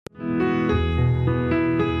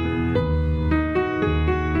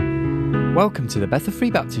Welcome to the Bethel Free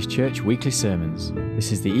Baptist Church weekly sermons.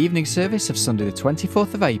 This is the evening service of Sunday the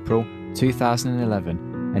 24th of April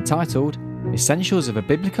 2011, entitled Essentials of a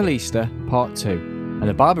Biblical Easter, Part 2, and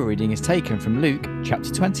the Bible reading is taken from Luke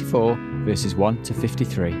chapter 24, verses 1 to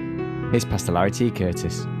 53. Here's Pastor Larry T.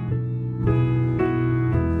 Curtis.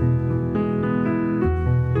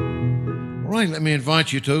 All right, let me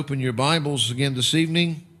invite you to open your Bibles again this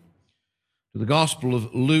evening to the Gospel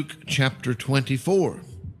of Luke chapter 24.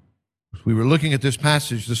 We were looking at this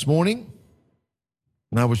passage this morning,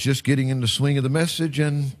 and I was just getting in the swing of the message,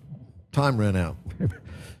 and time ran out.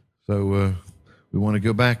 So we want to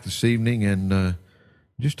go back this evening and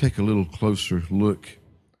just take a little closer look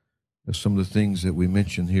at some of the things that we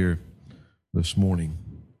mentioned here this morning.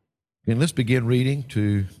 And let's begin reading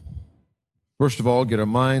to, first of all, get our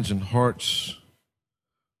minds and hearts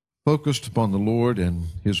focused upon the Lord and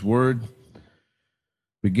His Word.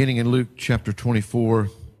 Beginning in Luke chapter 24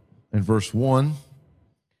 and verse 1,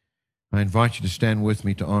 I invite you to stand with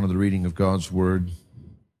me to honor the reading of God's Word.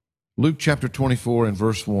 Luke chapter 24 and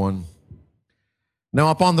verse 1.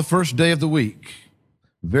 Now upon the first day of the week,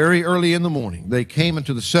 very early in the morning, they came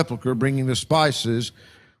into the sepulchre, bringing the spices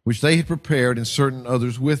which they had prepared, and certain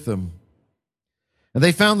others with them. And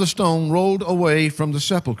they found the stone rolled away from the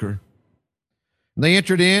sepulchre. And they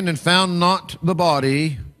entered in and found not the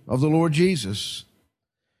body of the Lord Jesus.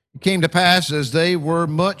 It came to pass, as they were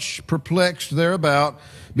much perplexed thereabout,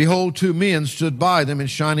 behold, two men stood by them in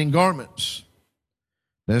shining garments.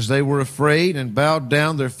 As they were afraid and bowed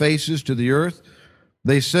down their faces to the earth,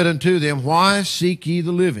 they said unto them, Why seek ye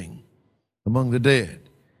the living among the dead?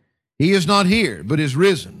 He is not here, but is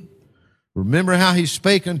risen. Remember how he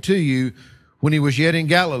spake unto you when he was yet in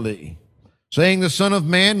Galilee, saying, The Son of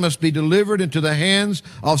Man must be delivered into the hands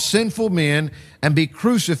of sinful men, and be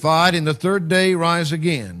crucified, and the third day rise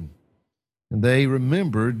again. And they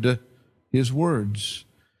remembered his words,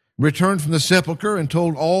 returned from the sepulchre, and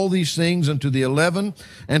told all these things unto the 11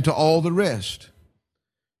 and to all the rest.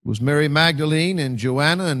 It was Mary Magdalene and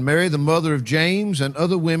Joanna and Mary the mother of James and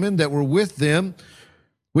other women that were with them,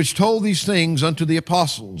 which told these things unto the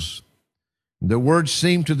apostles. Their words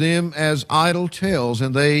seemed to them as idle tales,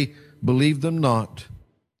 and they believed them not.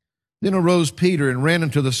 Then arose Peter and ran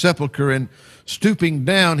into the sepulchre, and stooping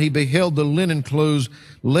down, he beheld the linen clothes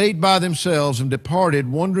laid by themselves, and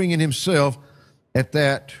departed, wondering in himself at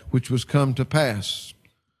that which was come to pass.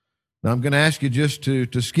 Now I'm going to ask you just to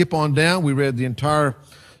skip on down. We read the entire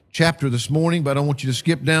chapter this morning, but I want you to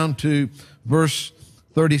skip down to verse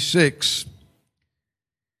 36.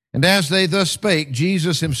 And as they thus spake,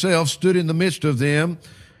 Jesus himself stood in the midst of them,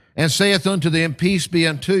 and saith unto them, Peace be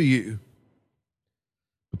unto you.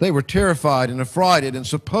 But they were terrified and affrighted, and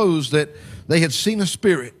supposed that they had seen a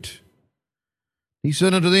spirit. He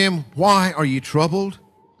said unto them, Why are ye troubled?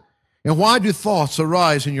 And why do thoughts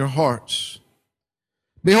arise in your hearts?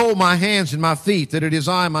 Behold my hands and my feet, that it is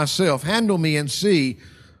I myself. Handle me and see,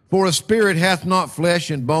 for a spirit hath not flesh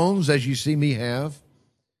and bones, as ye see me have.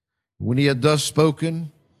 When he had thus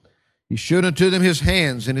spoken, he showed unto them his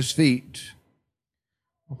hands and his feet.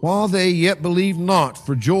 While they yet believed not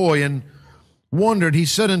for joy and wondered, he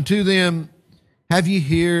said unto them, Have ye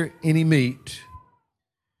here any meat?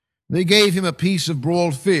 They gave him a piece of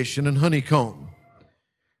broiled fish and an honeycomb.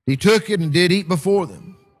 He took it and did eat before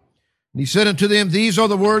them. And he said unto them, These are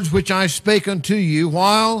the words which I spake unto you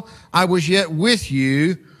while I was yet with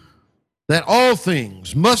you, that all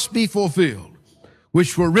things must be fulfilled,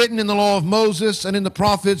 which were written in the law of Moses and in the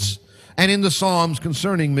prophets and in the Psalms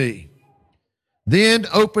concerning me. Then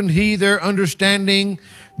opened he their understanding,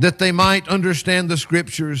 that they might understand the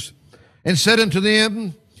Scriptures, and said unto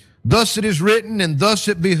them, Thus it is written, and thus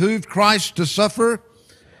it behooved Christ to suffer,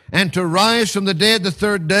 and to rise from the dead the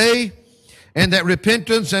third day, and that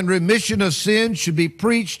repentance and remission of sins should be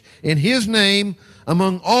preached in his name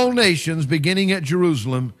among all nations, beginning at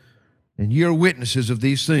Jerusalem. And ye are witnesses of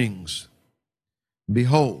these things.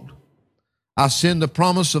 Behold, I send the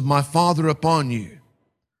promise of my Father upon you.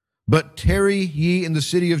 But tarry ye in the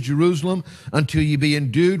city of Jerusalem until ye be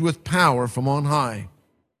endued with power from on high.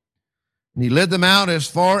 And he led them out as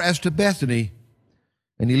far as to Bethany,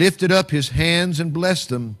 and he lifted up his hands and blessed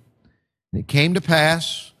them. And it came to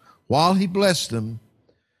pass, while he blessed them,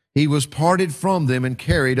 he was parted from them and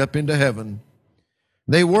carried up into heaven.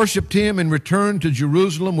 They worshipped him and returned to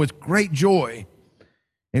Jerusalem with great joy,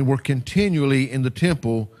 and were continually in the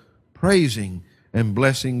temple praising and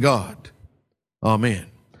blessing God. Amen.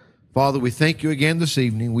 Father, we thank you again this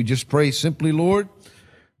evening. We just pray simply, Lord,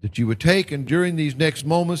 that you would take, and during these next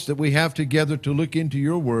moments that we have together to look into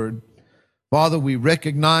your word, Father, we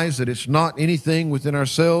recognize that it's not anything within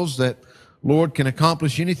ourselves that Lord, can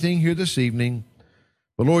accomplish anything here this evening.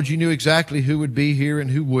 But Lord, you knew exactly who would be here and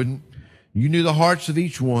who wouldn't. You knew the hearts of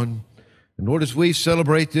each one. And Lord, as we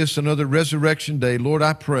celebrate this another Resurrection Day, Lord,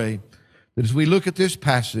 I pray that as we look at this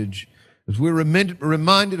passage, as we're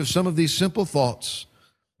reminded of some of these simple thoughts,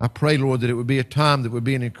 I pray, Lord, that it would be a time that would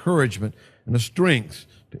be an encouragement and a strength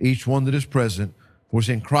to each one that is present. For it's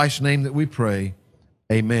in Christ's name that we pray.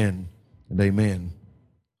 Amen and amen.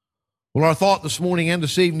 Well, our thought this morning and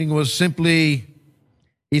this evening was simply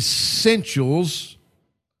essentials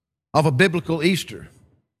of a biblical Easter.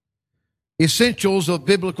 Essentials of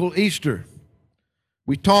biblical Easter.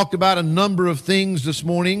 We talked about a number of things this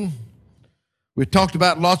morning. We talked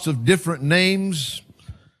about lots of different names.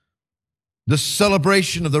 The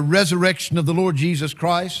celebration of the resurrection of the Lord Jesus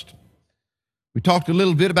Christ. We talked a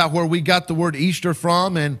little bit about where we got the word Easter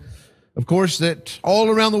from, and of course that all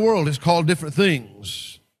around the world is called different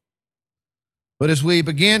things. But as we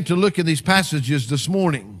began to look at these passages this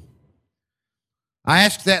morning, I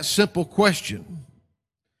asked that simple question.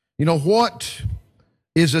 You know, what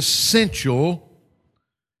is essential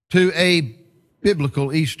to a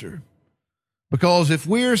biblical Easter? Because if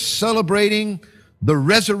we're celebrating the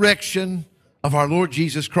resurrection of our Lord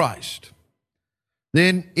Jesus Christ,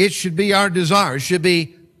 then it should be our desire, it should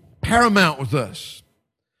be paramount with us,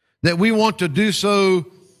 that we want to do so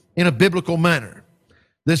in a biblical manner,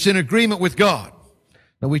 that's in agreement with God.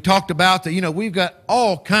 Now, we talked about that, we've got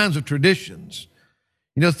all kinds of traditions,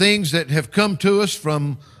 things that have come to us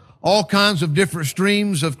from all kinds of different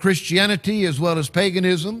streams of Christianity as well as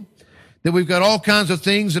paganism, that we've got all kinds of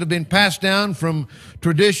things that have been passed down from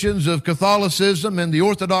traditions of Catholicism and the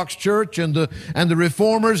Orthodox Church and the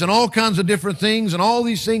Reformers and all kinds of different things, and all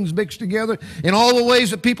these things mixed together in all the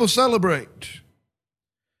ways that people celebrate.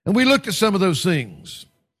 And we looked at some of those things.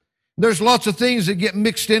 There's lots of things that get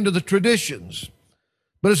mixed into the traditions.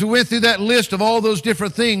 But as we went through that list of all those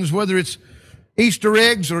different things, whether it's Easter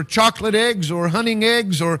eggs or chocolate eggs or hunting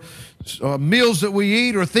eggs or meals that we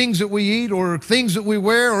eat or things that we eat or things that we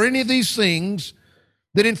wear or any of these things,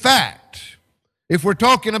 that in fact, if we're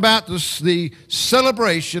talking about the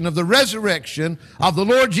celebration of the resurrection of the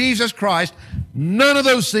Lord Jesus Christ, none of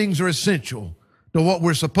those things are essential to what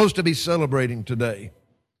we're supposed to be celebrating today.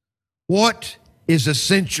 What is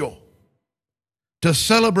essential to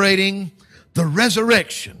celebrating the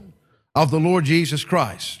resurrection of the Lord Jesus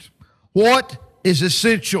Christ? What is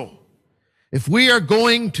essential? If we are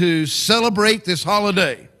going to celebrate this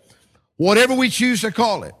holiday, whatever we choose to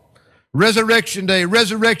call it, Resurrection Day,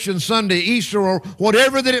 Resurrection Sunday, Easter, or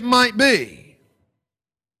whatever that it might be,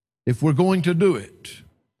 if we're going to do it,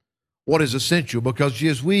 what is essential? Because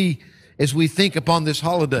as we think upon this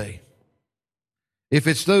holiday, if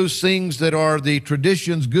it's those things that are the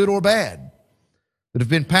traditions, good or bad, that have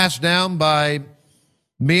been passed down by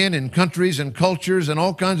men and countries and cultures and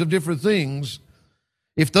all kinds of different things,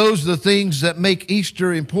 if those are the things that make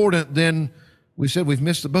Easter important, then we said we've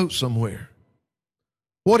missed the boat somewhere.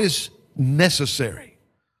 What is necessary?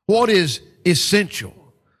 What is essential?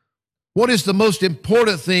 What is the most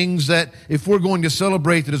important things that if we're going to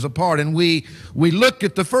celebrate that is a part? And we looked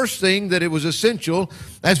at the first thing that it was essential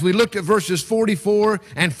as we looked at verses 44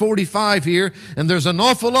 and 45 here. And there's an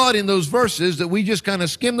awful lot in those verses that we just kind of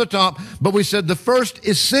skim the top. But we said the first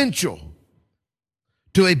essential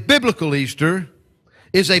to a biblical Easter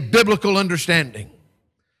is a biblical understanding.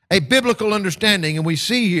 A biblical understanding. And we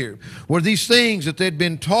see here where these things that they'd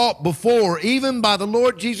been taught before, even by the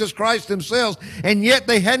Lord Jesus Christ themselves, and yet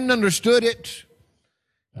they hadn't understood it.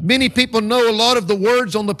 Many people know a lot of the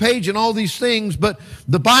words on the page and all these things, but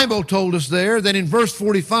the Bible told us there that in verse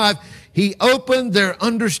 45, He opened their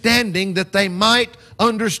understanding that they might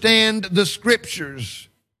understand the Scriptures.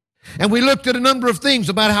 And we looked at a number of things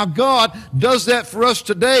about how God does that for us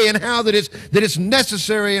today, and how that it's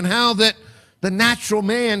necessary, and how that the natural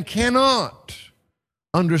man cannot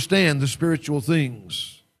understand the spiritual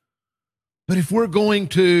things. But if we're going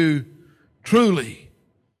to truly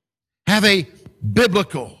have a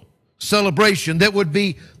biblical celebration that would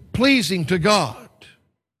be pleasing to God,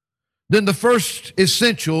 then the first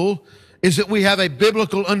essential is that we have a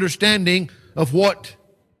biblical understanding of what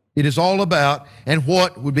it is all about and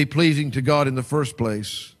what would be pleasing to God in the first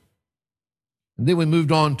place. And then we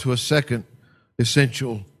moved on to a second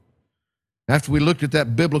essential. After we looked at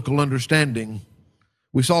that biblical understanding,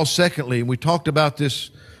 we saw secondly, and we talked about this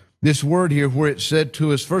word here where it said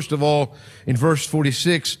to us, first of all, in verse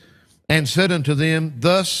 46, and said unto them,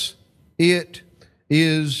 thus it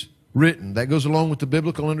is written. That goes along with the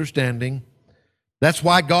biblical understanding. That's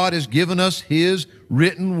why God has given us His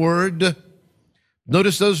written word.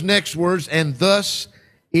 Notice those next words, and thus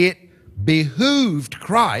it behooved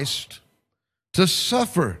Christ to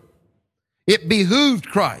suffer. It behooved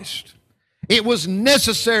Christ. It was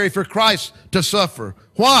necessary for Christ to suffer.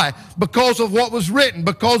 Why? Because of what was written,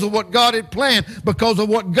 because of what God had planned, because of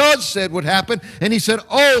what God said would happen. And he said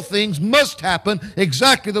all things must happen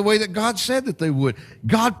exactly the way that God said that they would.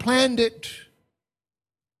 God planned it.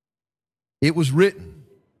 It was written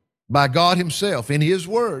by God himself in his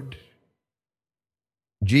word.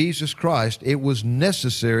 Jesus Christ, it was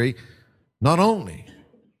necessary. Not only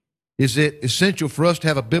is it essential for us to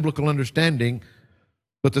have a biblical understanding,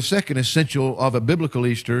 but the second essential of a biblical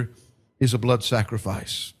Easter is a blood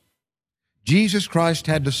sacrifice. Jesus Christ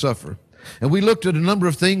had to suffer. And we looked at a number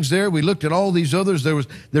of things there. We looked at all these others.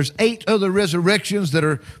 There's 8 other resurrections that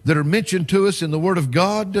are mentioned to us in the Word of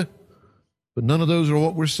God, but none of those are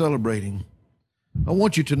what we're celebrating. I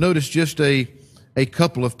want you to notice just a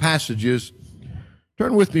couple of passages.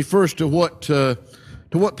 Turn with me first to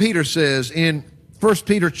what Peter says in 1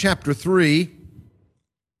 Peter chapter 3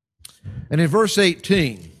 and in verse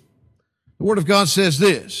 18. The Word of God says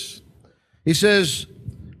this. He says,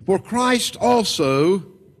 "For Christ also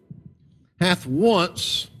hath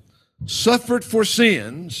once suffered for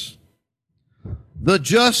sins, the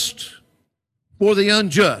just for the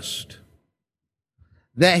unjust,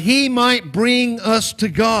 that he might bring us to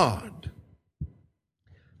God,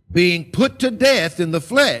 being put to death in the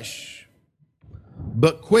flesh,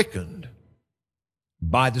 but quickened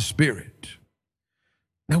by the Spirit."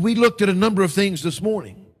 Now, we looked at a number of things this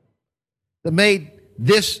morning that made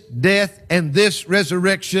this death and this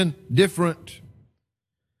resurrection different.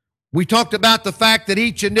 We talked about the fact that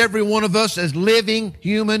each and every one of us as living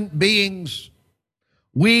human beings,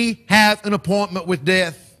 we have an appointment with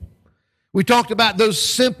death. We talked about those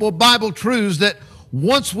simple Bible truths that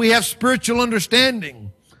once we have spiritual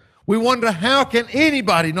understanding, we wonder how can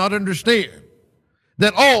anybody not understand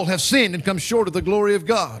that all have sinned and come short of the glory of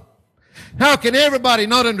God? How can everybody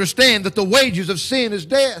not understand that the wages of sin is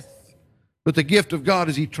death, but the gift of God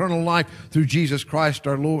is eternal life through Jesus Christ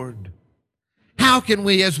our Lord? How can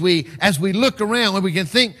we, as we look around and we can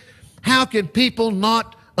think, how can people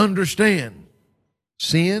not understand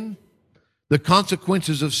sin, the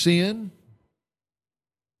consequences of sin,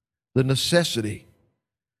 the necessity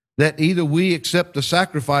that either we accept the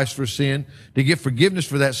sacrifice for sin to get forgiveness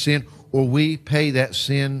for that sin, or we pay that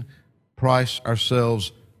sin price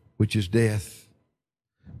ourselves, which is death.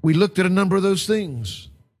 We looked at a number of those things.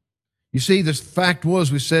 You see, the fact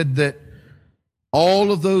was, we said that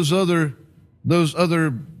all of those other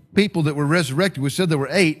people that were resurrected, we said there were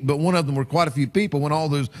 8, but one of them were quite a few people when all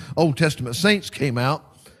those Old Testament saints came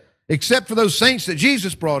out, except for those saints that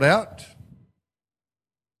Jesus brought out.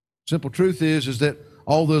 Simple truth is that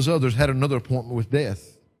all those others had another appointment with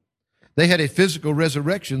death. They had a physical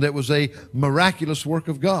resurrection that was a miraculous work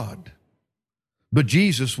of God. But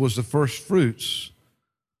Jesus was the first fruits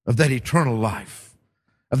of that eternal life,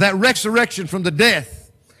 of that resurrection from the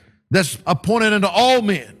death that's appointed unto all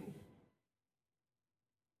men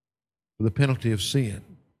for the penalty of sin.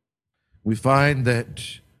 We find that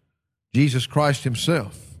Jesus Christ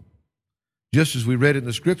himself, just as we read in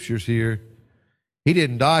the scriptures here, he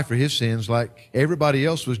didn't die for his sins like everybody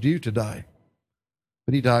else was due to die,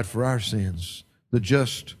 but he died for our sins, the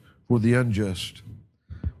just for the unjust.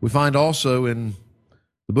 We find also in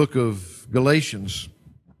the book of Galatians,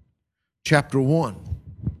 chapter 1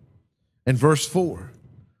 and verse 4.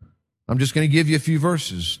 I'm just going to give you a few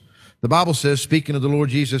verses. The Bible says, speaking of the Lord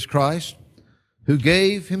Jesus Christ, who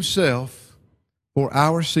gave himself for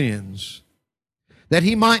our sins, that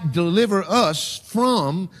he might deliver us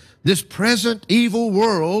from this present evil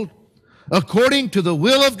world, according to the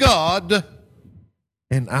will of God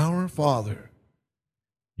and our Father,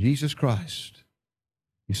 Jesus Christ.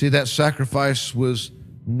 You see, that sacrifice was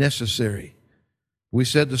necessary. We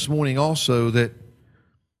said this morning also that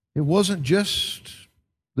it wasn't just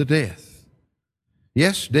the death.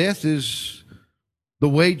 Yes, death is the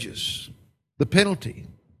wages, the penalty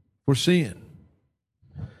for sin.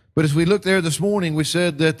 But as we looked there this morning, we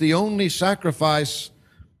said that the only sacrifice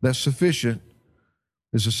that's sufficient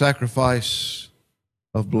is a sacrifice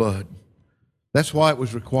of blood. That's why it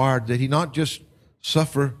was required that he not just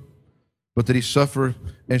suffer, but that he suffer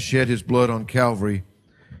and shed his blood on Calvary.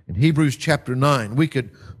 In Hebrews chapter 9, we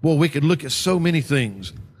could look at so many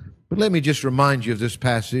things, but let me just remind you of this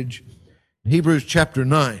passage. In Hebrews chapter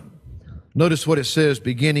 9, notice what it says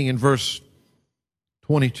beginning in verse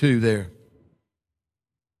 22 there.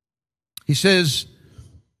 He says,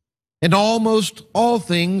 "And almost all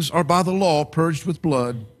things are by the law purged with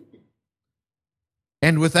blood,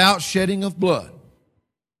 and without shedding of blood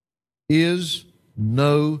is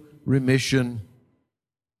no remission.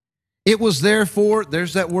 It was therefore,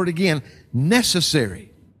 there's that word again,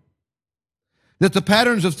 necessary, that the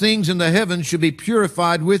patterns of things in the heavens should be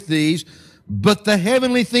purified with these, but the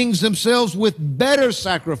heavenly things themselves with better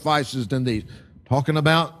sacrifices than these. Talking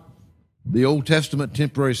about the Old Testament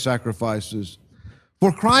temporary sacrifices.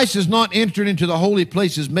 For Christ has not entered into the holy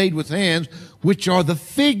places made with hands, which are the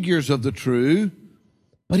figures of the true,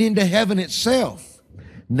 but into heaven itself,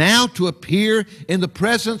 now to appear in the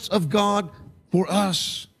presence of God for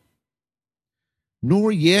us.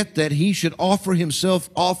 Nor yet that he should offer himself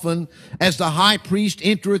often, as the high priest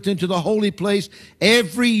entereth into the holy place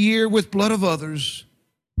every year with blood of others.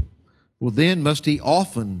 Well, then must he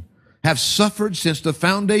often have suffered since the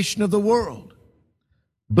foundation of the world.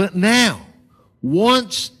 But now,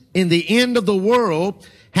 once in the end of the world,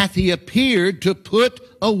 hath he appeared to put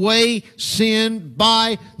away sin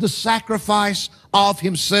by the sacrifice of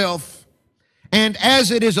himself. And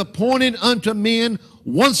as it is appointed unto men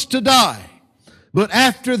once to die, but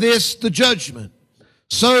after this the judgment,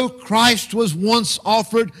 so Christ was once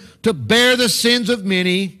offered to bear the sins of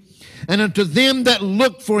many, and unto them that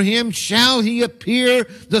look for him shall he appear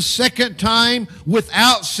the second time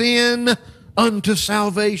without sin unto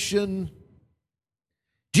salvation.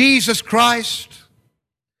 Jesus Christ.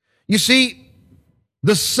 You see,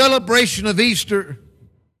 the celebration of Easter,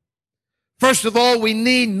 first of all, we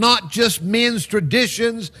need not just men's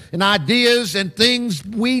traditions and ideas and things.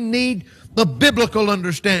 We need the biblical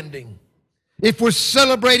understanding. If we're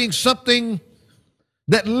celebrating something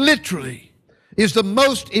that literally is the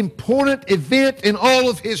most important event in all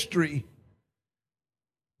of history,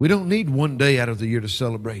 we don't need one day out of the year to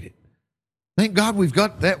celebrate it. Thank God we've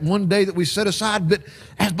got that one day that we set aside, but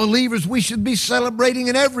as believers, we should be celebrating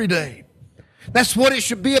it every day. That's what it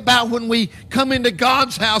should be about when we come into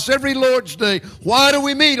God's house every Lord's Day. Why do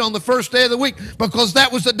we meet on the first day of the week? Because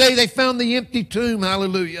that was the day they found the empty tomb.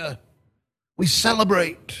 Hallelujah. We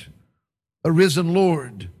celebrate a risen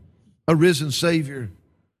Lord, a risen Savior.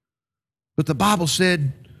 But the Bible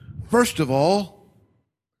said, first of all,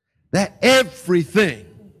 that everything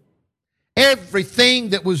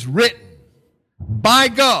that was written by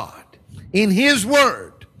God in His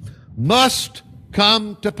Word must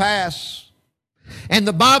come to pass. And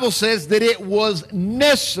the Bible says that it was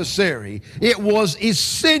necessary, it was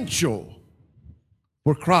essential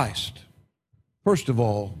for Christ, first of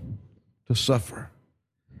all, to suffer.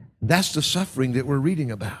 That's the suffering that we're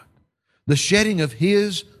reading about. The shedding of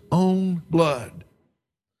His own blood.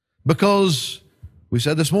 Because we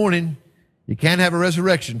said this morning, you can't have a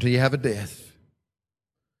resurrection till you have a death.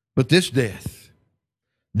 But this death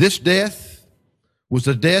was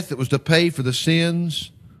the death that was to pay for the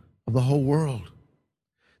sins of the whole world.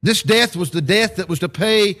 This death was the death that was to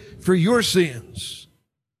pay for your sins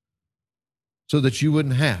so that you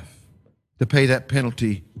wouldn't have to pay that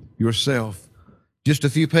penalty yourself. Just a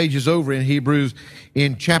few pages over in Hebrews,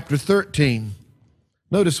 in chapter 13,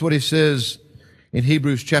 notice what he says in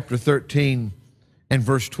Hebrews chapter 13 and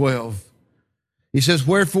verse 12. He says,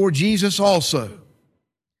 wherefore Jesus also,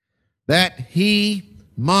 that he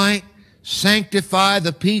might sanctify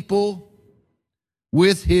the people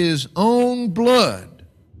with his own blood,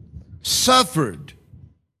 suffered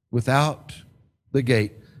without the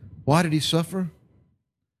gate. Why did he suffer?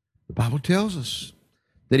 The Bible tells us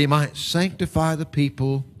that he might sanctify the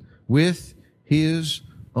people with his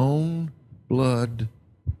own blood.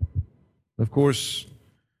 Of course,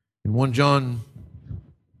 in 1 John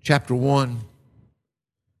chapter 1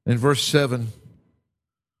 and verse 7,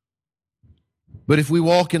 but if we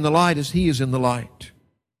walk in the light as he is in the light,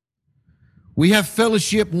 we have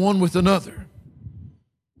fellowship one with another.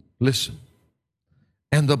 Listen.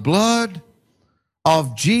 And the blood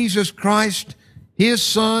of Jesus Christ, his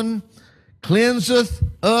Son, cleanseth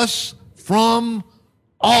us from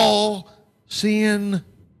all sin.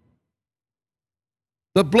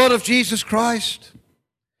 The blood of Jesus Christ.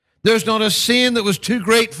 There's not a sin that was too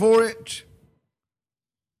great for it.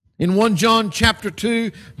 In 1 John chapter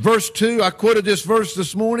 2, verse 2, I quoted this verse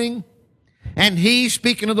this morning. And he,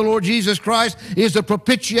 speaking of the Lord Jesus Christ, is the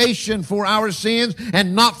propitiation for our sins,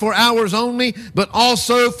 and not for ours only, but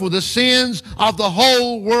also for the sins of the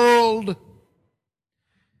whole world.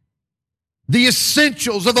 The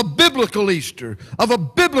essentials of a biblical Easter, of a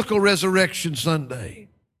biblical Resurrection Sunday,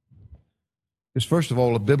 is first of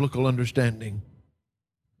all a biblical understanding.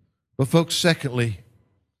 But folks, secondly,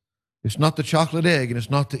 it's not the chocolate egg and it's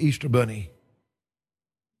not the Easter bunny.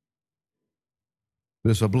 But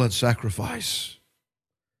it's a blood sacrifice.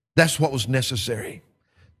 That's what was necessary.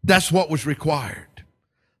 That's what was required.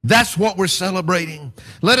 That's what we're celebrating.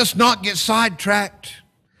 Let us not get sidetracked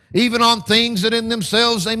even on things that in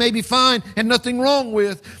themselves they may be fine and nothing wrong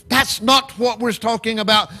with. That's not what we're talking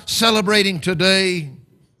about celebrating today.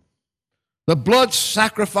 The blood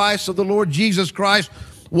sacrifice of the Lord Jesus Christ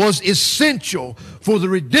was essential for the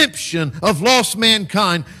redemption of lost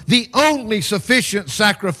mankind, the only sufficient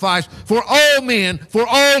sacrifice for all men, for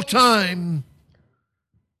all time.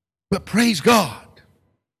 But praise God,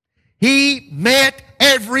 He met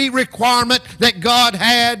every requirement that God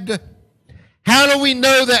had. How do we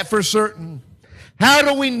know that for certain? How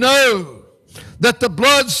do we know that the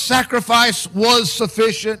blood sacrifice was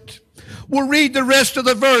sufficient? We'll read the rest of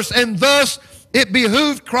the verse. And thus it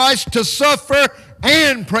behooved Christ to suffer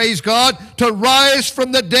and, praise God, to rise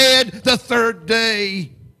from the dead the third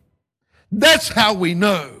day. That's how we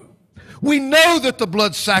know. We know that the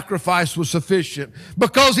blood sacrifice was sufficient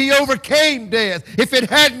because He overcame death. If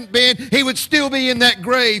it hadn't been, He would still be in that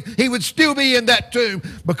grave. He would still be in that tomb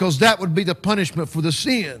because that would be the punishment for the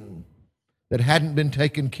sin that hadn't been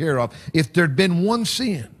taken care of. If there'd been one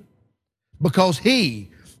sin, because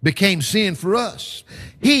He became sin for us.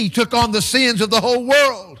 He took on the sins of the whole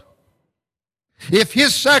world. If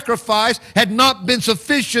His sacrifice had not been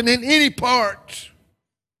sufficient in any part,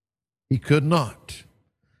 He could not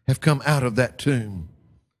have come out of that tomb.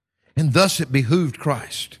 And thus it behooved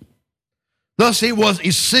Christ. Thus it was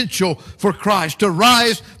essential for Christ to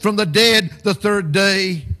rise from the dead the third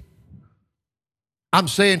day. I'm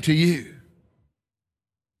saying to you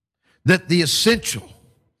that the essential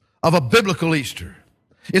of a biblical Easter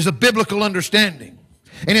is a biblical understanding.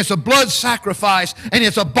 And it's a blood sacrifice, and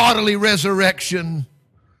it's a bodily resurrection.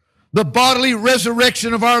 The bodily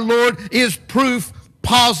resurrection of our Lord is proof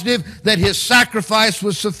positive that His sacrifice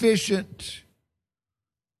was sufficient.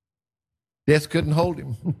 Death couldn't hold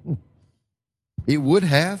Him. It would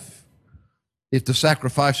have if the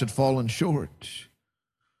sacrifice had fallen short.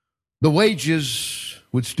 The wages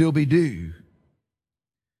would still be due.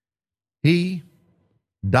 He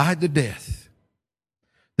died the death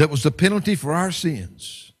that was the penalty for our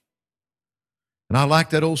sins. And I like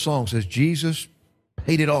that old song. It says, Jesus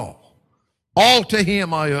paid it all. All to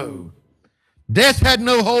Him I owe. Death had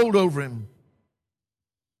no hold over Him.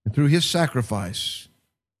 And through His sacrifice,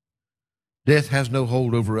 death has no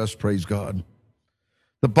hold over us, praise God.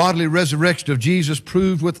 The bodily resurrection of Jesus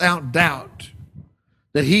proved without doubt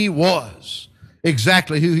that He was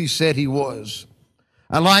exactly who He said He was.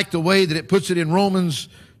 I like the way that it puts it in Romans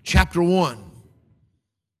chapter 1.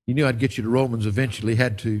 You knew I'd get you to Romans eventually,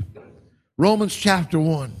 had to. Romans chapter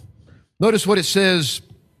 1. Notice what it says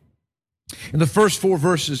in the first 4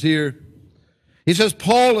 verses here. He says,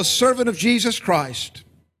 Paul, a servant of Jesus Christ,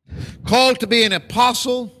 called to be an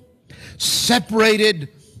apostle, separated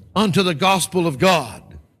unto the gospel of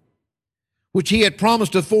God, which He had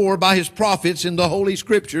promised afore by His prophets in the Holy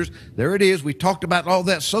Scriptures. There it is. We talked about all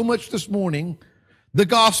that so much this morning. The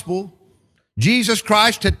gospel. Jesus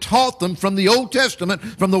Christ had taught them from the Old Testament,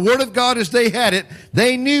 from the Word of God as they had it.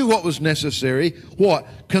 They knew what was necessary. What?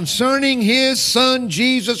 Concerning His Son,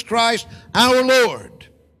 Jesus Christ, our Lord,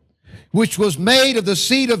 which was made of the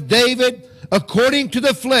seed of David according to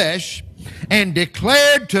the flesh, and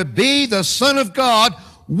declared to be the Son of God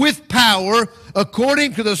with power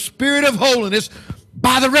according to the Spirit of holiness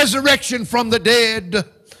by the resurrection from the dead.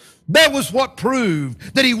 That was what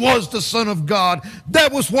proved that He was the Son of God.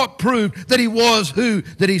 That was what proved that He was who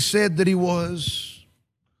that He said that He was.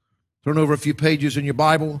 Turn over a few pages in your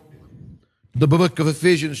Bible. The book of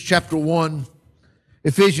Ephesians chapter 1.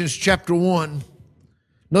 Ephesians chapter 1.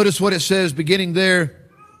 Notice what it says beginning there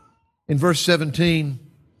in verse 17.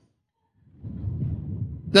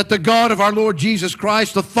 That the God of our Lord Jesus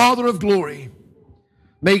Christ, the Father of glory,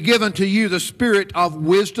 may give unto you the spirit of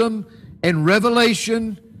wisdom and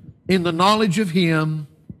revelation in the knowledge of Him,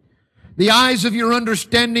 the eyes of your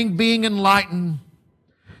understanding being enlightened,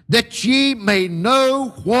 that ye may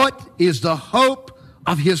know what is the hope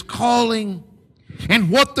of His calling, and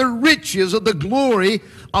what the riches of the glory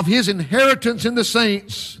of His inheritance in the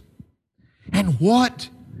saints, and what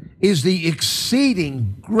is the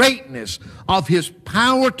exceeding greatness of His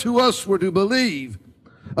power to us who do believe,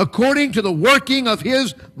 according to the working of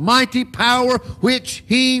His mighty power, which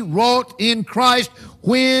He wrought in Christ,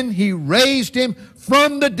 when He raised Him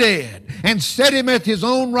from the dead and set Him at His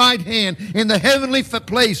own right hand in the heavenly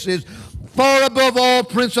places, far above all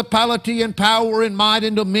principality and power and might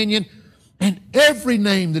and dominion, and every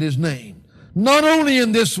name that is named, not only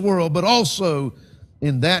in this world, but also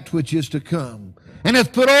in that which is to come, and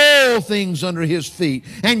hath put all things under His feet,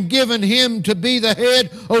 and given Him to be the head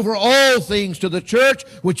over all things to the church,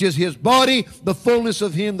 which is His body, the fullness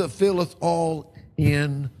of Him that filleth all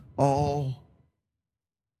in all.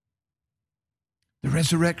 The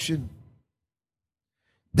resurrection.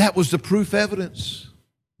 That was the proof evidence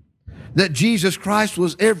that Jesus Christ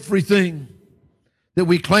was everything that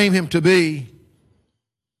we claim Him to be.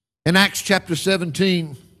 In Acts chapter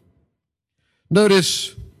 17,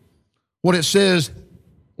 notice what it says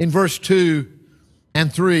in verse 2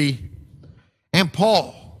 and 3. And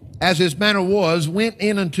Paul, as his manner was, went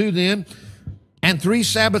in unto them, and 3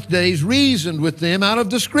 Sabbath days reasoned with them out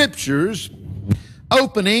of the Scriptures,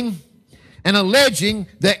 opening and alleging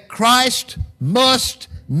that Christ must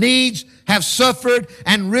needs have suffered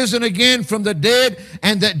and risen again from the dead,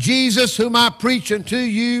 and that Jesus, whom I preach unto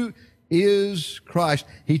you, is Christ.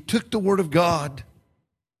 He took the Word of God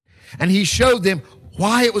and he showed them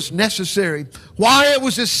why it was necessary, why it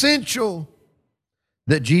was essential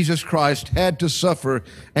that Jesus Christ had to suffer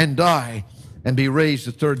and die and be raised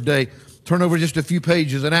the third day. Turn over just a few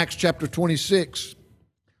pages in Acts chapter 26.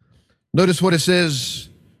 Notice what it says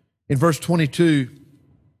in verse 22.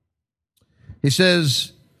 He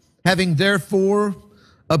says, having therefore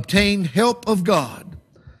obtained help of God,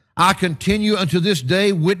 I continue unto this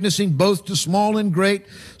day, witnessing both to small and great,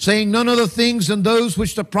 saying none other things than those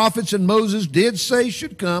which the prophets and Moses did say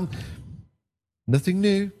should come. Nothing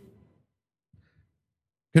new.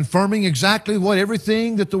 Confirming exactly what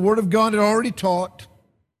everything that the Word of God had already taught.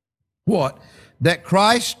 What? That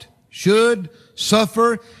Christ should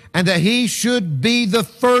suffer and that He should be the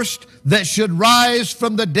first that should rise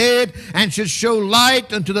from the dead and should show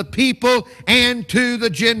light unto the people and to the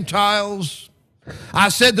Gentiles. I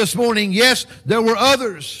said this morning, yes, there were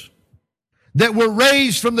others that were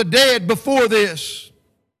raised from the dead before this.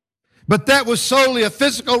 But that was solely a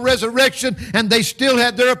physical resurrection, and they still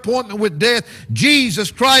had their appointment with death.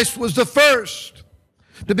 Jesus Christ was the first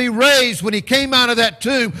to be raised when He came out of that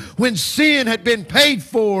tomb, when sin had been paid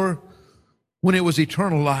for, when it was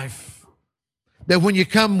eternal life. That when you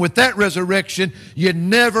come with that resurrection, you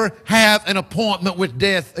never have an appointment with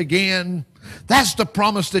death again. That's the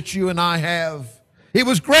promise that you and I have. It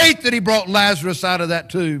was great that He brought Lazarus out of that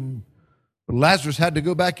tomb, but Lazarus had to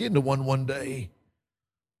go back into one day.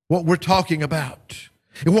 What we're talking about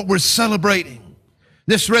and what we're celebrating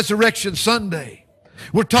this Resurrection Sunday,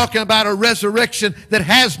 we're talking about a resurrection that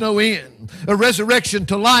has no end, a resurrection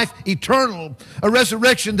to life eternal, a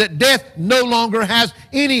resurrection that death no longer has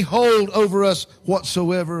any hold over us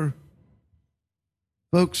whatsoever.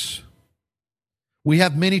 Folks, we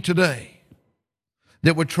have many today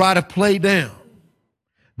that would try to play down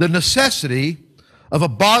the necessity of a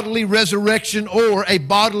bodily resurrection or a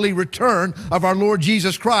bodily return of our Lord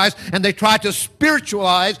Jesus Christ, and they try to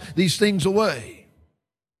spiritualize these things away.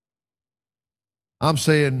 I'm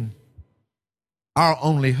saying our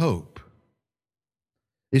only hope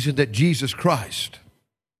is that Jesus Christ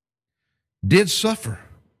did suffer,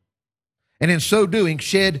 and in so doing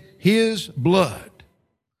shed His blood,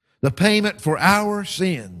 the payment for our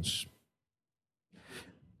sins,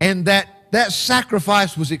 and that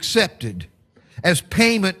sacrifice was accepted as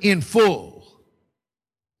payment in full.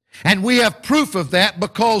 And we have proof of that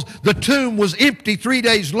because the tomb was empty 3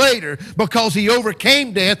 days later. Because He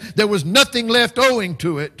overcame death, there was nothing left owing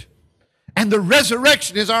to it. And the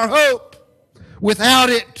resurrection is our hope. Without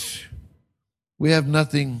it, we have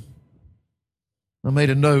nothing. I made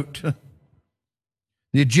a note.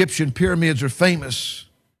 The Egyptian pyramids are famous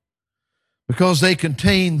because they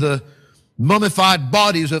contain the mummified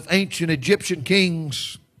bodies of ancient Egyptian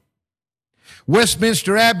kings.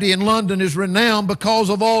 Westminster Abbey in London is renowned because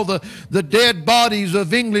of all the dead bodies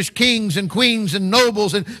of English kings and queens and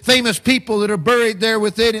nobles and famous people that are buried there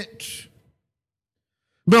within it.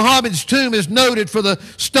 Muhammad's tomb is noted for the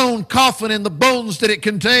stone coffin and the bones that it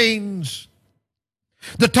contains.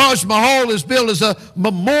 The Taj Mahal is built as a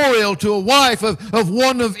memorial to a wife of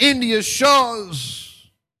one of India's Shahs.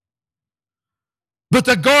 But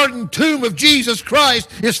the garden tomb of Jesus Christ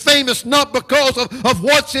is famous not because of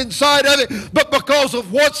what's inside of it, but because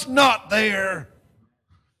of what's not there.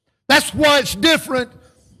 That's why it's different.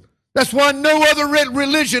 That's why no other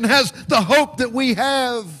religion has the hope that we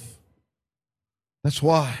have. That's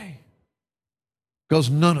why. Because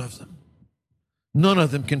none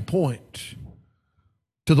of them can point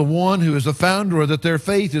to the one who is the founder or that their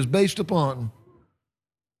faith is based upon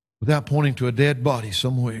without pointing to a dead body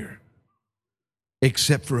somewhere.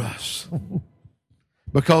 Except for us.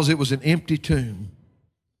 Because it was an empty tomb.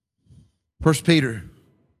 1 Peter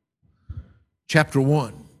chapter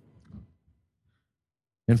 1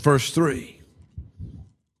 and verse 3.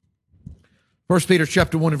 1 Peter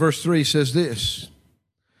chapter 1 and verse 3 says this. It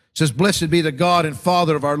says, blessed be the God and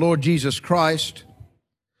Father of our Lord Jesus Christ,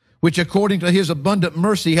 which according to his abundant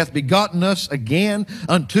mercy hath begotten us again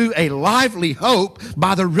unto a lively hope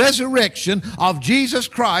by the resurrection of Jesus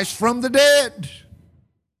Christ from the dead.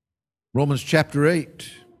 Romans chapter 8.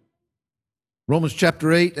 Romans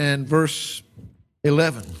chapter 8 and verse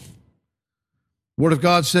 11. Word of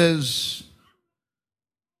God says,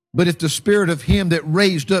 but if the spirit of him that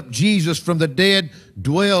raised up Jesus from the dead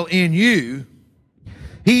dwell in you,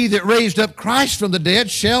 he that raised up Christ from the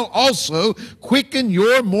dead shall also quicken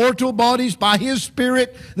your mortal bodies by his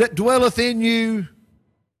Spirit that dwelleth in you.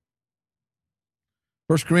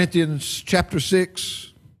 1 Corinthians chapter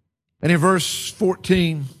 6 and in verse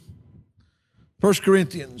 14. 1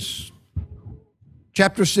 Corinthians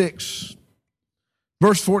chapter 6,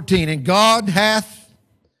 verse 14. And God hath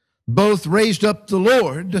both raised up the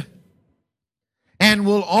Lord and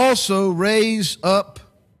will also raise up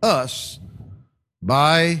us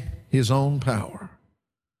by his own power.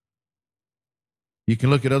 You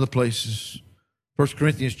can look at other places. 1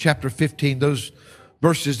 Corinthians chapter 15, those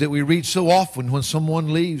verses that we read so often when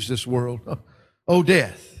someone leaves this world. O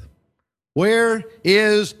death, where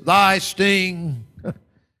is thy sting?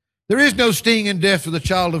 There is no sting in death for the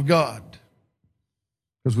child of God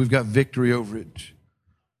because we've got victory over it.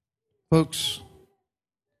 Folks,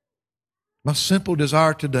 my simple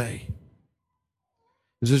desire today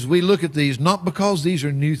is as we look at these, not because these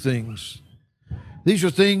are new things. These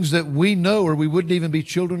are things that we know or we wouldn't even be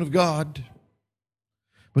children of God.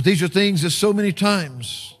 But these are things that so many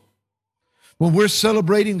times when we're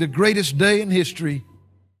celebrating the greatest day in history,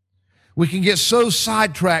 we can get so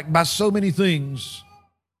sidetracked by so many things.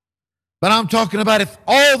 But I'm talking about if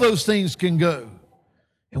all those things can go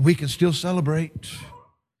and we can still celebrate.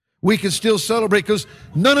 We can still celebrate because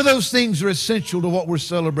none of those things are essential to what we're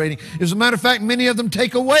celebrating. As a matter of fact, many of them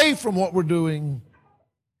take away from what we're doing.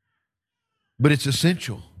 But it's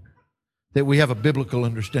essential that we have a biblical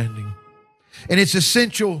understanding. And it's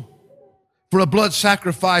essential for a blood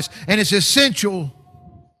sacrifice. And it's essential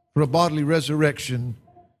for a bodily resurrection.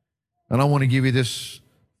 And I want to give you this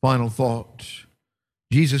final thought.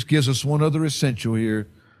 Jesus gives us one other essential here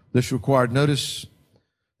that's required. Notice,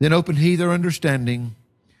 then opened he their understanding,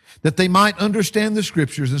 that they might understand the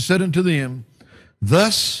Scriptures, and said unto them,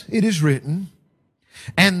 thus it is written,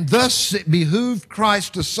 and thus it behooved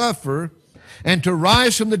Christ to suffer and to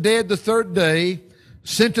rise from the dead the third day.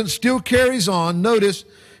 Sentence still carries on. Notice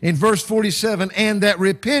in verse 47, and that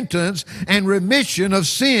repentance and remission of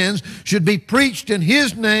sins should be preached in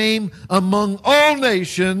his name among all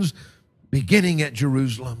nations, beginning at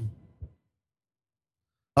Jerusalem.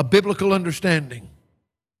 A biblical understanding,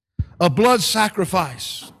 a blood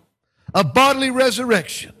sacrifice, a bodily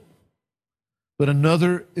resurrection. But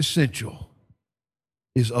another essential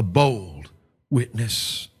is a bold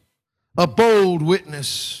witness. A bold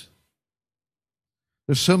witness.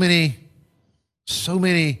 There's so many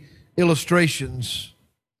illustrations.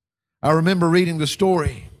 I remember reading the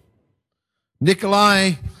story.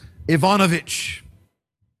 Nikolai Ivanovich,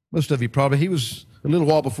 most of you probably, he was a little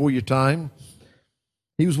while before your time.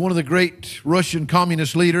 He was one of the great Russian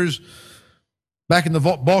communist leaders back in the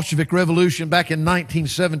Bolshevik Revolution back in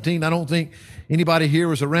 1917. I don't think anybody here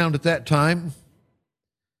was around at that time.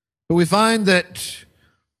 But we find that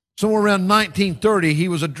somewhere around 1930, he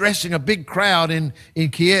was addressing a big crowd in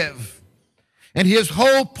Kiev. And his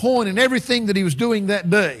whole point in everything that he was doing that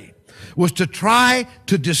day was to try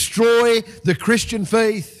to destroy the Christian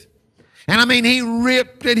faith. And I mean, he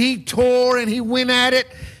ripped and he tore and he went at it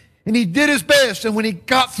and he did his best. And when he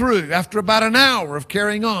got through, after about an hour of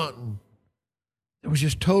carrying on, there was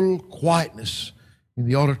just total quietness in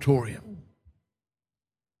the auditorium.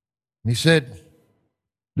 And he said,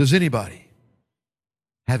 does anybody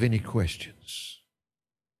have any questions?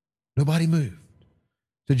 Nobody moved.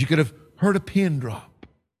 Said you could have heard a pin drop.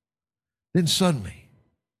 Then suddenly,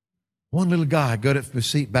 one little guy got up from his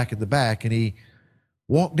seat back in the back and he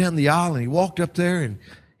walked down the aisle and he walked up there and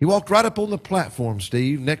he walked right up on the platform,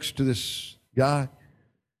 Steve, next to this guy.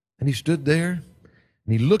 And he stood there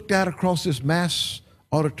and he looked out across this mass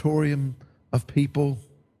auditorium of people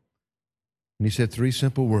and he said three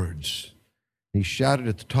simple words. He shouted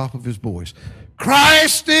at the top of his voice,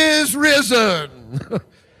 Christ is risen.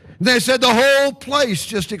 They said the whole place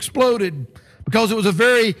just exploded because it was a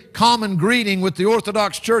very common greeting with the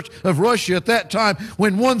Orthodox Church of Russia at that time.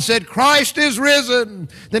 When one said, Christ is risen,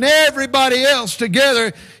 then everybody else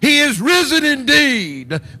together, he is risen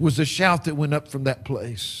indeed, was the shout that went up from that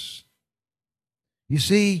place. You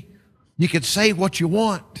see, you can say what you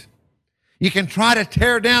want. You can try to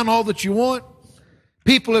tear down all that you want.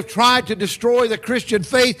 People have tried to destroy the Christian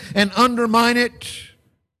faith and undermine it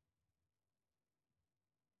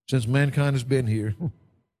since mankind has been here.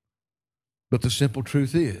 But the simple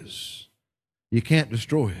truth is, you can't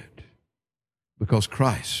destroy it because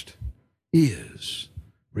Christ is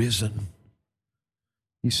risen.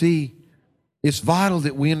 You see, it's vital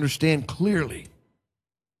that we understand clearly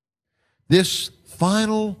this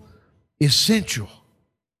final essential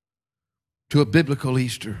to a biblical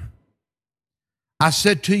Easter. I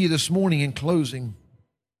said to you this morning in closing,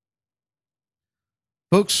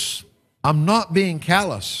 folks, I'm not being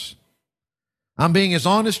callous. I'm being as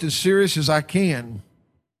honest and serious as I can.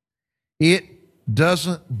 It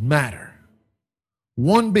doesn't matter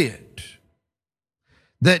one bit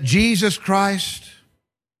that Jesus Christ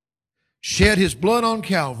shed his blood on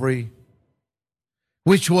Calvary,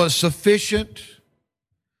 which was sufficient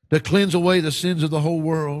to cleanse away the sins of the whole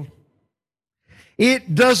world.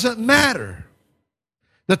 It doesn't matter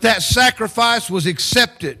that that sacrifice was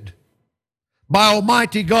accepted by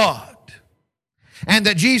Almighty God and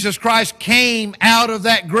that Jesus Christ came out of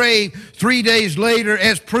that grave 3 days later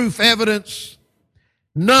as proof evidence.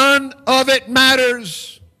 None of it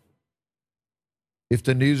matters if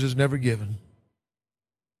the news is never given,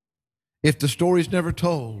 if the story is never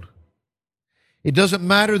told. It doesn't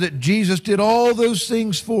matter that Jesus did all those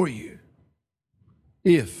things for you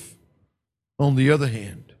if, on the other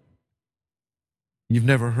hand, you've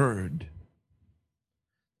never heard.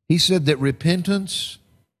 He said that repentance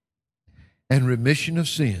and remission of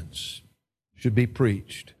sins should be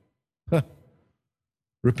preached.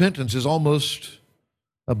 Repentance is almost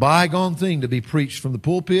a bygone thing to be preached from the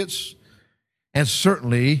pulpits and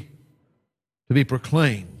certainly to be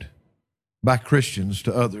proclaimed by Christians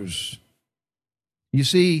to others. You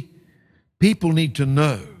see, people need to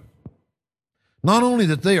know not only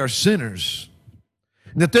that they are sinners,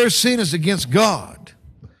 and that their sin is against God,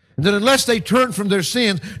 and that unless they turn from their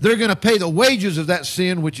sins, they're going to pay the wages of that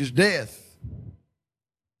sin, which is death.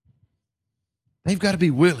 They've got to be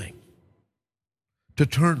willing to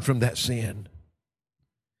turn from that sin.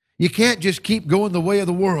 You can't just keep going the way of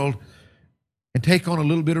the world and take on a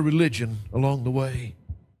little bit of religion along the way.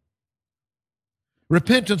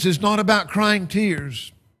 Repentance is not about crying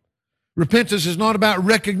tears. Repentance is not about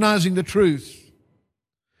recognizing the truth.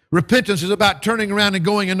 Repentance is about turning around and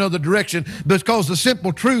going another direction, because the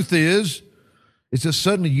simple truth is that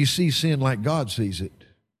suddenly you see sin like God sees it.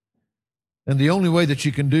 And the only way that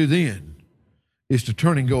you can do then is to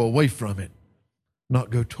turn and go away from it, not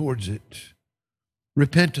go towards it.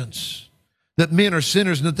 Repentance, that men are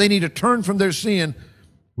sinners and that they need to turn from their sin.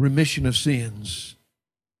 Remission of sins.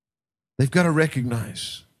 They've got to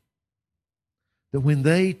recognize that when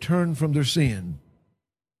they turn from their sin,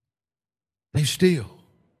 they still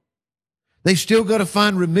got to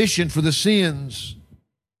find remission for the sins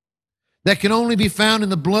that can only be found in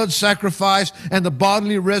the blood sacrifice and the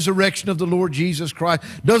bodily resurrection of the Lord Jesus Christ.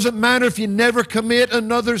 Doesn't matter if you never commit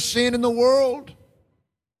another sin in the world.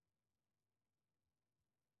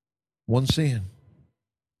 One sin.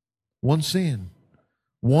 One sin.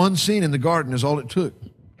 One sin in the garden is all it took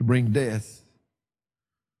to bring death.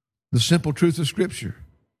 The simple truth of Scripture,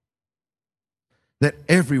 that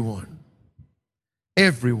everyone,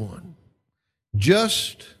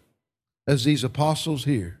 just as these apostles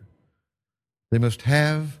here, they must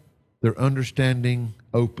have their understanding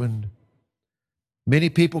opened. Many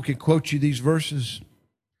people can quote you these verses.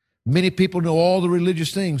 Many people know all the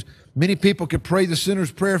religious things. Many people can pray the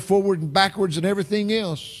sinner's prayer forward and backwards and everything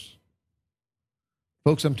else.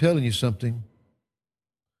 Folks, I'm telling you something.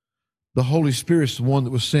 The Holy Spirit's the one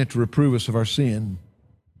that was sent to reprove us of our sin.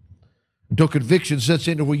 Until conviction sets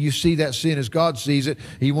into where you see that sin as God sees it,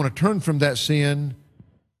 and you want to turn from that sin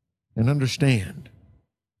and understand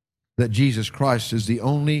that Jesus Christ is the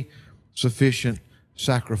only sufficient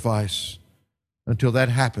sacrifice. Until that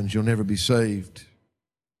happens, you'll never be saved.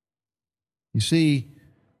 You see,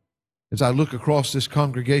 as I look across this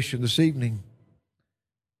congregation this evening,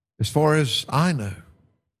 as far as I know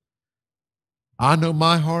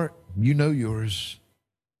my heart, you know yours.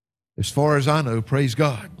 As far as I know, praise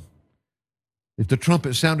God, if the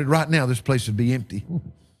trumpet sounded right now, this place would be empty.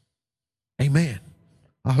 Amen.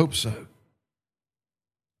 I hope so.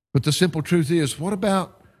 But the simple truth is, what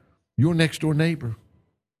about your next door neighbor?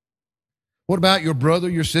 What about your brother,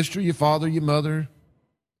 your sister, your father, your mother?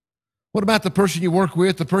 What about the person you work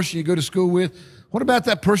with, the person you go to school with? What about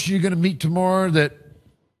that person you're going to meet tomorrow that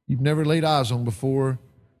you've never laid eyes on before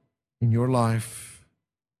in your life?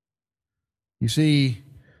 You see,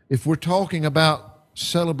 if we're talking about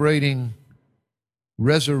celebrating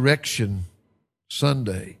Resurrection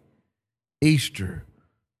Sunday, Easter,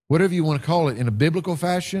 whatever you want to call it, in a biblical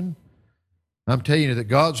fashion, I'm telling you that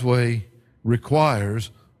God's way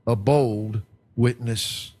requires a bold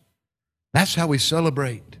witness. That's how we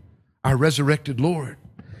celebrate our resurrected Lord,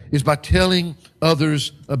 is by telling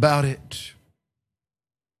others about it.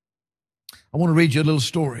 I want to read you a little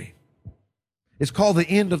story. It's called The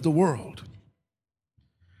End of the World.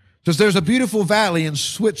 It says there's a beautiful valley in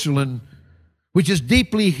Switzerland which is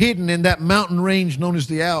deeply hidden in that mountain range known as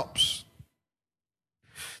the Alps.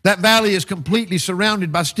 That valley is completely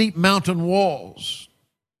surrounded by steep mountain walls.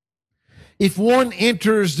 If one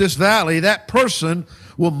enters this valley, that person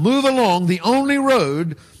will move along the only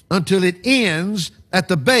road until it ends at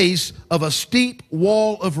the base of a steep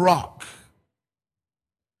wall of rock.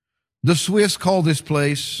 The Swiss call this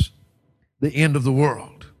place the end of the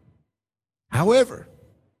world. However,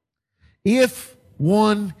 if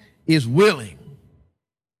one is willing,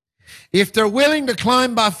 if they're willing to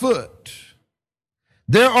climb by foot,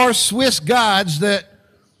 there are Swiss guides that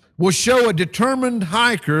will show a determined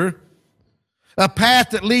hiker a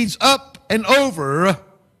path that leads up and over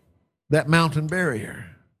that mountain barrier.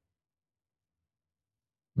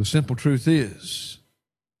 The simple truth is,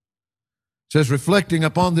 it says, reflecting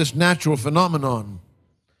upon this natural phenomenon,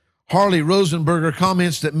 Harley Rosenberger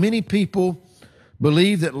comments that many people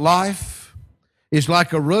believe that life is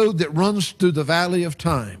like a road that runs through the valley of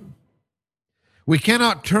time. We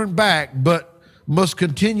cannot turn back, but must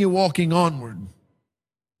continue walking onward.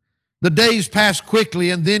 The days pass quickly,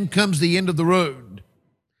 and then comes the end of the road.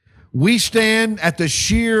 We stand at the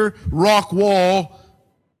sheer rock wall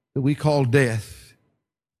that we call death.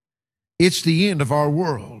 It's the end of our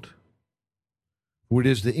world, for it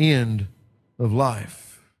is the end of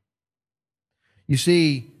life. You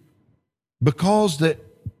see, because that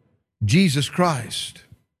Jesus Christ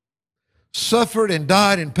suffered and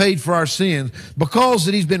died and paid for our sins, because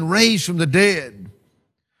that He's been raised from the dead,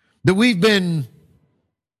 that we've been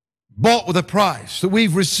bought with a price, that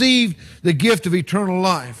we've received the gift of eternal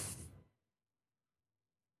life,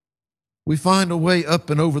 we find a way up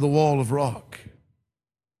and over the wall of rock.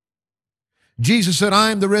 Jesus said,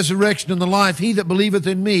 I am the resurrection and the life. He that believeth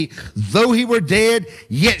in me, though he were dead,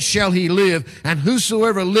 yet shall he live. And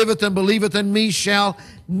whosoever liveth and believeth in me shall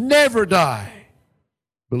never die.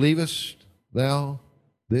 Believest thou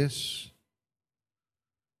this?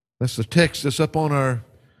 That's the text that's up on our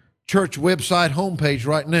church website homepage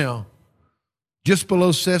right now, just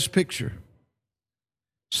below Seth's picture.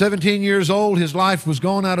 17 years old, his life was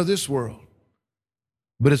gone out of this world.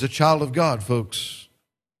 But as a child of God, folks,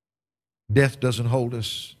 death doesn't hold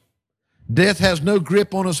us. Death has no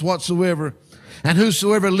grip on us whatsoever. And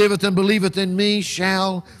whosoever liveth and believeth in me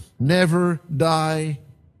shall never die.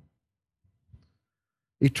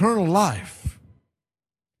 Eternal life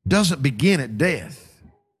doesn't begin at death.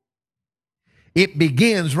 It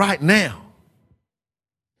begins right now.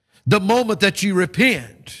 The moment that you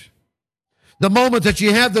repent, the moment that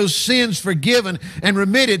you have those sins forgiven and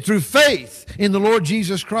remitted through faith in the Lord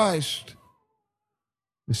Jesus Christ,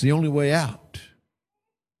 it's the only way out.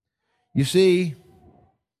 You see,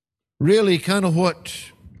 really kind of what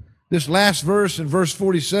this last verse in verse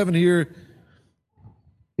 47 here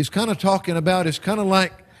is kind of talking about is kind of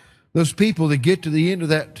like those people that get to the end of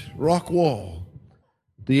that rock wall,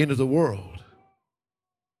 the end of the world,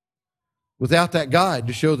 without that guide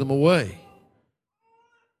to show them a way.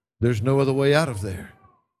 There's no other way out of there.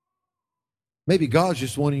 Maybe God's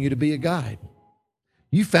just wanting you to be a guide.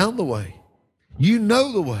 You found the way. You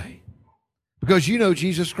know the way because you know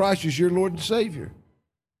Jesus Christ is your Lord and Savior.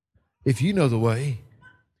 If you know the way,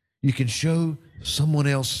 you can show someone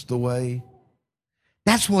else the way.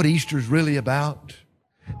 That's what Easter is really about.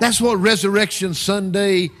 That's what Resurrection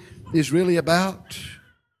Sunday is really about.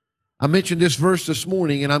 I mentioned this verse this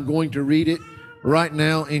morning, and I'm going to read it right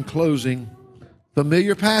now in closing.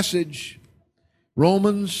 Familiar passage,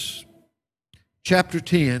 Romans chapter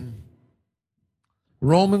 10.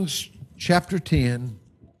 Romans chapter 10.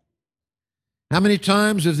 How many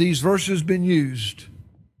times have these verses been used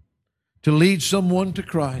to lead someone to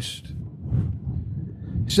Christ?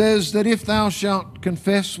 It says that if thou shalt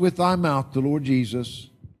confess with thy mouth the Lord Jesus,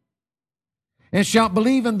 and shalt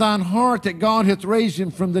believe in thine heart that God hath raised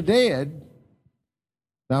him from the dead,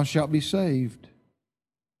 thou shalt be saved.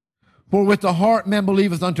 For with the heart man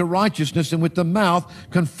believeth unto righteousness, and with the mouth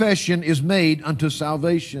confession is made unto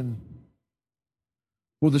salvation.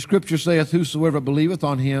 For the Scripture saith, whosoever believeth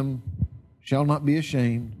on him shall not be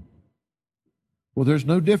ashamed. For there's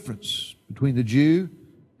no difference between the Jew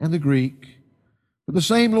and the Greek. For the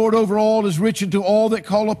same Lord over all is rich unto all that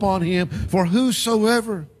call upon him. For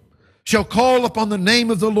whosoever shall call upon the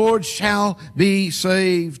name of the Lord shall be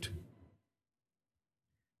saved.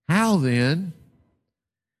 How then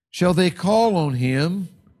shall they call on him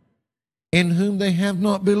in whom they have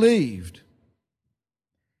not believed?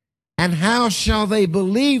 And how shall they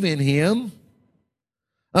believe in him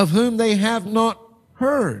of whom they have not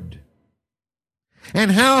heard? And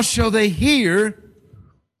how shall they hear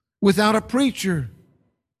without a preacher?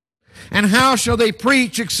 And how shall they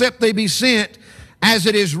preach except they be sent? As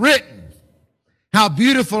it is written, how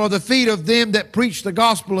beautiful are the feet of them that preach the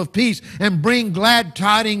gospel of peace and bring glad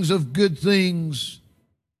tidings of good things.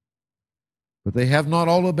 But they have not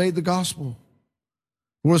all obeyed the gospel.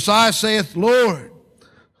 For Isaiah saith, Lord,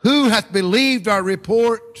 who hath believed our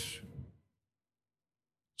report?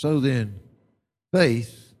 So then,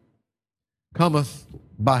 faith cometh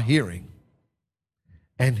by hearing,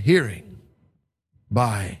 and hearing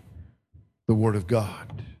by the Word of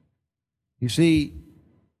God. You see,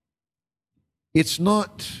 it's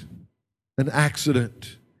not an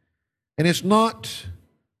accident, and it's not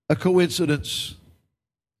a coincidence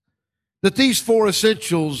that these four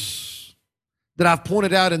essentials that I've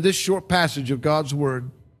pointed out in this short passage of God's Word,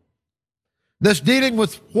 that's dealing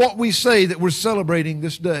with what we say that we're celebrating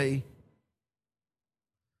this day,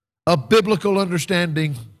 a biblical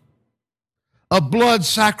understanding, a blood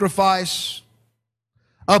sacrifice,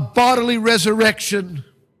 a bodily resurrection,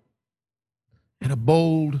 and a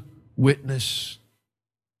bold witness.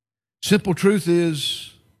 Simple truth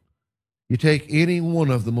is, you take any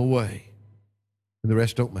one of them away, and the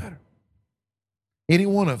rest don't matter. Any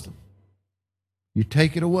one of them. You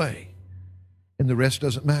take it away, and the rest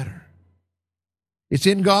doesn't matter. It's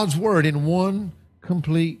in God's Word in one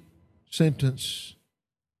complete sentence.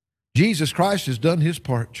 Jesus Christ has done His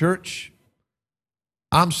part. Church,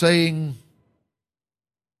 I'm saying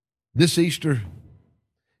this Easter,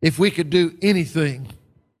 if we could do anything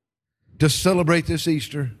to celebrate this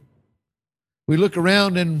Easter, we look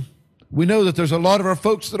around and we know that there's a lot of our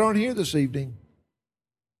folks that aren't here this evening,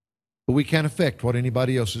 but we can't affect what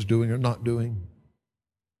anybody else is doing or not doing.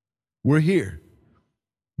 We're here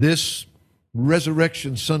this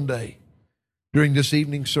Resurrection Sunday during this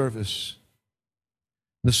evening service.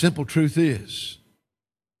 The simple truth is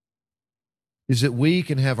that we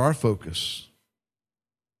can have our focus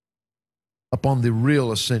upon the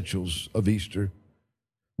real essentials of Easter,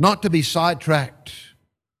 not to be sidetracked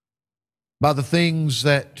by the things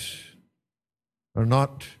that are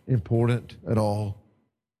not important at all.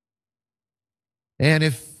 And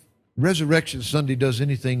if Resurrection Sunday does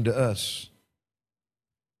anything to us,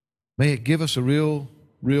 may it give us a real,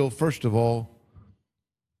 first of all,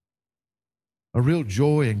 a real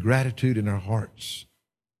joy and gratitude in our hearts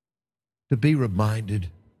to be reminded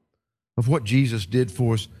of what Jesus did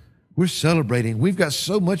for us. We're celebrating. We've got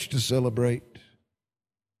so much to celebrate.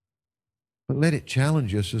 But let it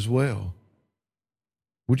challenge us as well.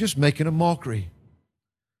 We're just making a mockery.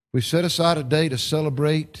 We set aside a day to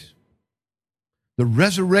celebrate the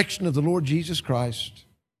resurrection of the Lord Jesus Christ.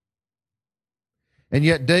 And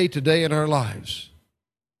yet day to day in our lives,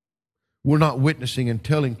 we're not witnessing and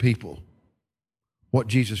telling people what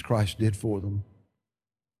Jesus Christ did for them.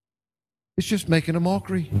 It's just making a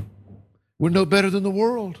mockery. We're no better than the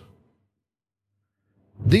world.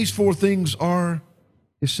 These four things are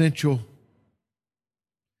essential.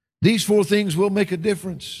 These four things will make a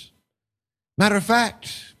difference. Matter of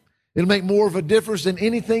fact, it'll make more of a difference than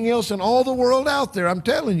anything else in all the world out there, I'm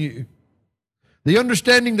telling you. The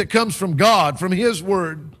understanding that comes from God, from His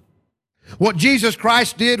Word, what Jesus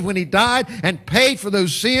Christ did when He died and paid for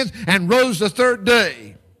those sins and rose the third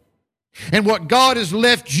day, and what God has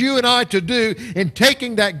left you and I to do in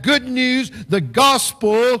taking that good news, the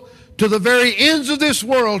gospel, to the very ends of this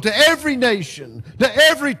world, to every nation, to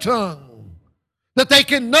every tongue, that they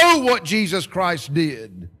can know what Jesus Christ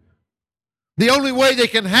did. The only way they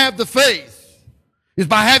can have the faith is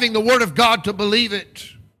by having the Word of God to believe it.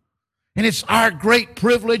 And it's our great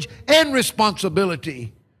privilege and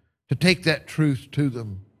responsibility to take that truth to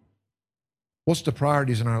them. What's the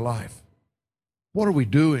priorities in our life? What are we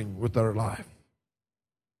doing with our life?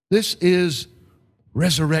 This is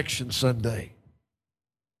Resurrection Sunday.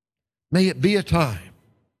 May it be a time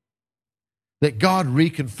that God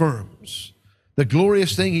reconfirms the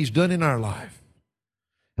glorious thing He's done in our life.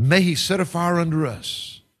 And may He set a fire under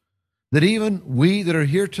us that even we that are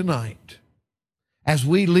here tonight, as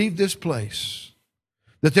we leave this place,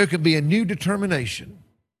 that there can be a new determination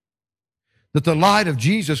that the light of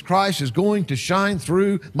Jesus Christ is going to shine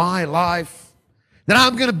through my life, that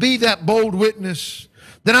I'm going to be that bold witness,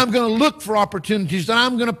 that I'm going to look for opportunities, that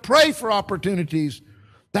I'm going to pray for opportunities,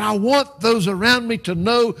 that I want those around me to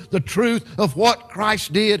know the truth of what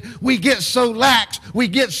Christ did. We get so lax, we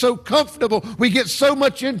get so comfortable, we get so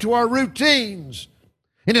much into our routines.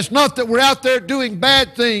 And it's not that we're out there doing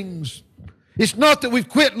bad things. It's not that we've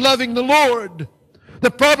quit loving the Lord.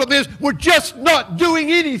 The problem is we're just not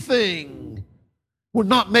doing anything. We're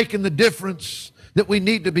not making the difference that we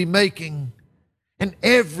need to be making. And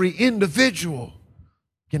every individual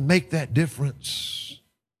can make that difference.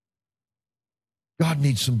 God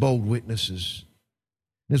needs some bold witnesses.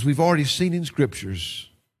 As we've already seen in Scriptures,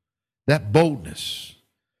 that boldness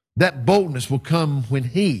will come when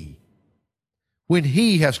He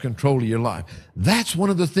has control of your life. That's one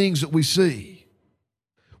of the things that we see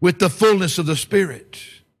with the fullness of the Spirit,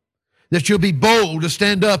 that you'll be bold to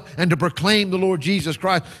stand up and to proclaim the Lord Jesus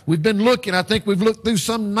Christ. We've been looking, I think we've looked through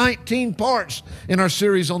some 19 parts in our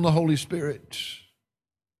series on the Holy Spirit.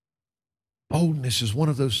 Boldness is one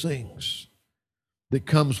of those things that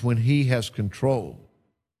comes when He has control,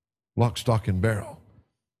 lock, stock, and barrel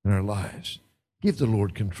in our lives. Give the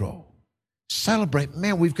Lord control. Celebrate.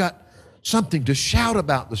 Man, we've got something to shout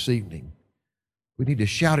about this evening. We need to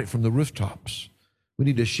shout it from the rooftops. We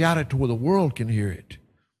need to shout it to where the world can hear it.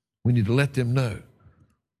 We need to let them know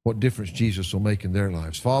what difference Jesus will make in their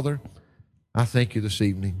lives. Father, I thank You this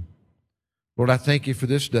evening. Lord, I thank You for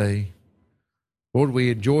this day. Lord, we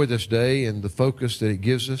enjoy this day and the focus that it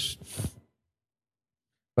gives us.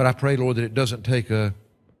 But I pray, Lord, that it doesn't take a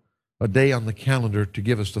day on the calendar to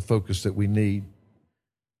give us the focus that we need.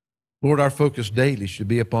 Lord, our focus daily should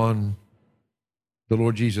be upon the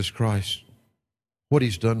Lord Jesus Christ, what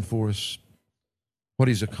He's done for us, what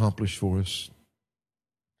He's accomplished for us.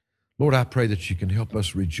 Lord, I pray that You can help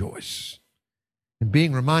us rejoice. And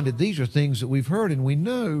being reminded these are things that we've heard and we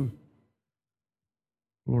know.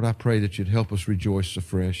 Lord, I pray that You'd help us rejoice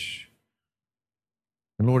afresh.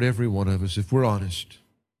 And Lord, every one of us, if we're honest,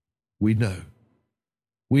 we know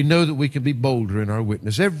that we can be bolder in our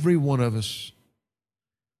witness. Every one of us.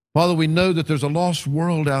 Father, we know that there's a lost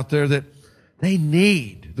world out there that they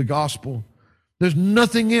need the gospel. There's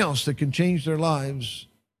nothing else that can change their lives.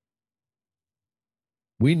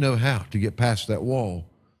 We know how to get past that wall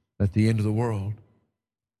at the end of the world.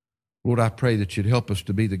 Lord, I pray that You'd help us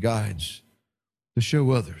to be the guides, to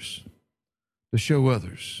show others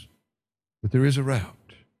that there is a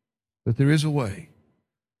route, that there is a way,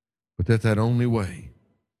 but that only way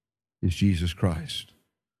is Jesus Christ.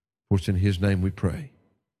 For it's in His name we pray.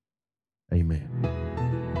 Amen.